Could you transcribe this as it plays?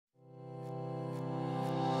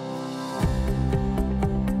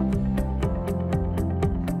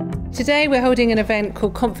Today we're holding an event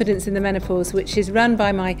called Confidence in the Menopause, which is run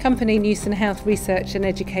by my company Newson Health Research and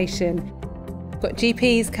Education. We've got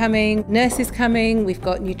GPs coming, nurses coming, we've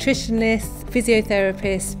got nutritionists,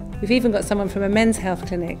 physiotherapists, we've even got someone from a men's health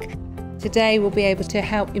clinic. Today we'll be able to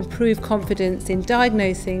help improve confidence in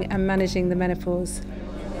diagnosing and managing the menopause.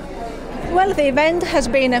 Well, the event has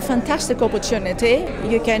been a fantastic opportunity.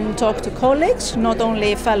 You can talk to colleagues, not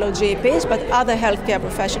only fellow GPs, but other healthcare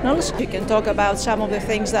professionals. You can talk about some of the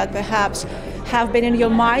things that perhaps have been in your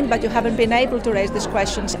mind, but you haven't been able to raise these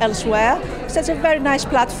questions elsewhere. So it's a very nice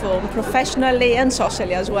platform, professionally and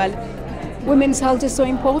socially as well. Women's health is so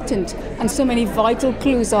important and so many vital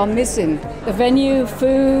clues are missing. The venue,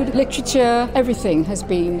 food, literature, everything has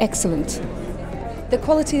been excellent. The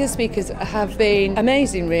quality of the speakers have been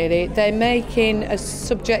amazing, really. They're making a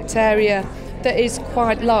subject area that is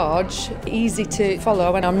quite large, easy to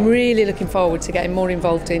follow, and I'm really looking forward to getting more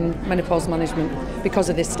involved in menopause management because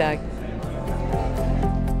of this day.